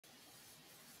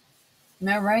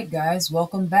All right, guys,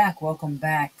 welcome back. Welcome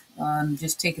back.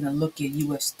 Just taking a look at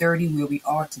US30, where we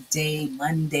are today,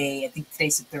 Monday. I think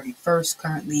today's the 31st,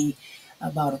 currently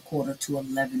about a quarter to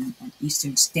 11 on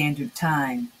Eastern Standard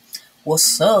Time.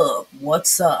 What's up?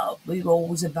 What's up? We were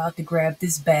always about to grab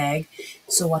this bag,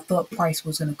 so I thought price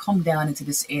was going to come down into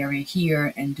this area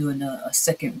here and doing a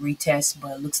second retest,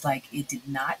 but it looks like it did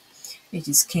not. It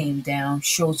just came down,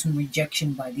 showed some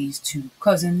rejection by these two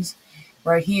cousins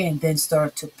right here, and then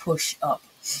started to push up.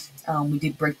 We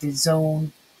did break the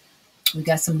zone. We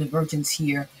got some divergence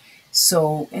here.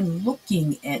 So, in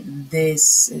looking at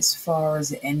this, as far as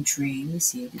the entry, let me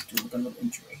see. Just do a little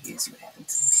entry right here. See what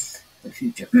happens for the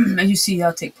future. As you see,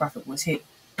 our take profit was hit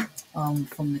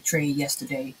from the trade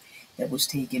yesterday that was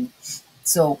taken.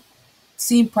 So,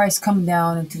 seeing price come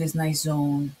down into this nice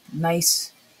zone,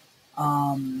 nice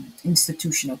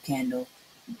institutional candle.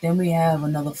 Then we have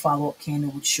another follow-up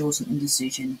candle which shows some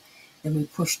indecision. Then we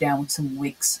push down with some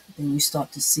wicks. Then we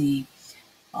start to see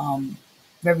um,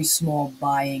 very small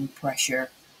buying pressure.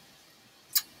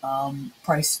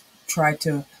 Price tried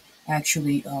to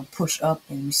actually push up,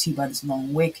 and we see by this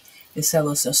long wick, the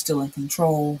sellers are still in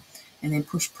control, and then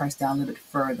push price down a little bit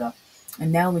further.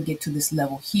 And now we get to this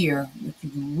level here. If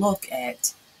you look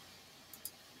at,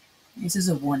 this is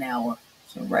a 1 hour.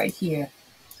 So right here,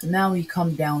 so now we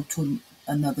come down to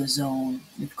another zone.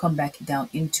 We've come back down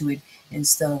into it.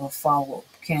 Instead of a follow-up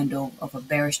candle of a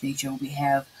bearish nature, we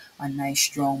have a nice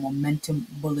strong momentum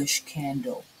bullish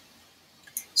candle.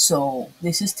 So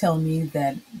this is telling me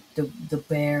that the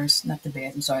bears, not the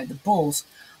bears, I'm sorry, the bulls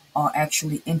are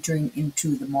actually entering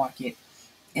into the market.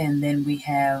 And then we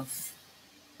have,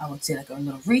 I would say, like a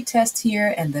little retest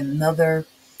here, and then another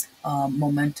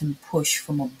momentum push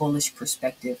from a bullish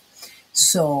perspective.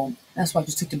 So that's why I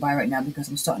just took the buy right now, because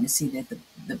I'm starting to see that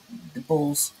the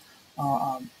bulls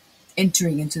are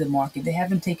entering into the market. They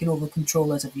haven't taken over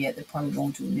control as of yet. They're probably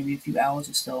going to in maybe a few hours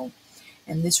or so.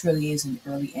 And this really is an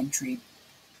early entry.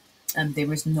 And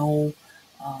there is no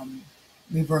um,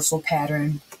 reversal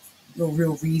pattern, no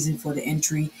real reason for the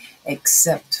entry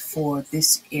except for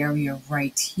this area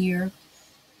right here.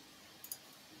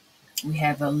 We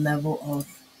have a level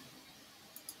of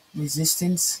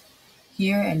resistance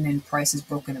here, and then price is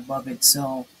broken above it.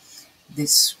 So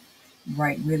this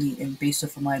right really, and based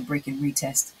off of my break and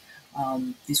retest,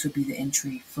 this would be the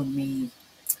entry for me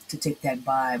to take that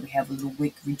buy. We have a little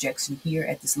wick rejection here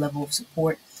at this level of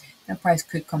support. That price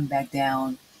could come back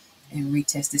down and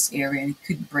retest this area, and it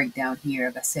could break down here.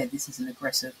 Like I said, this is an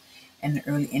aggressive and an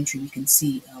early entry. We can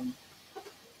see,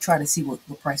 try to see what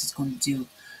price is going to do.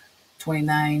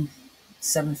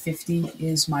 29,750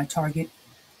 is my target.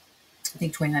 I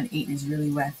think 29.8 is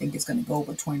really where I think it's going to go,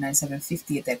 but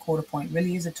 29,750 at that quarter point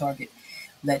really is a target.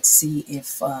 Let's see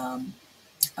if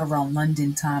around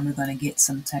London time we're going to get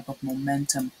some type of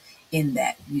momentum in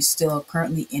that. We still are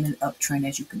currently in an uptrend,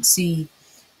 as you can see.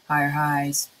 Higher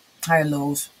highs, higher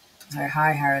lows, higher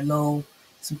high, higher low,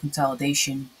 some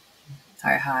consolidation,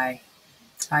 higher high,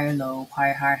 higher low,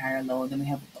 higher high, higher low. Then we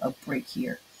have a break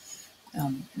here.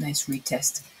 Nice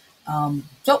retest.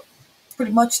 So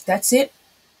pretty much that's it.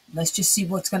 Let's just see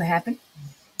what's going to happen.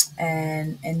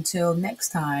 And until next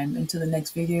time, until the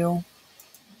next video,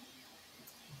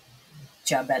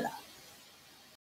 ciao bella.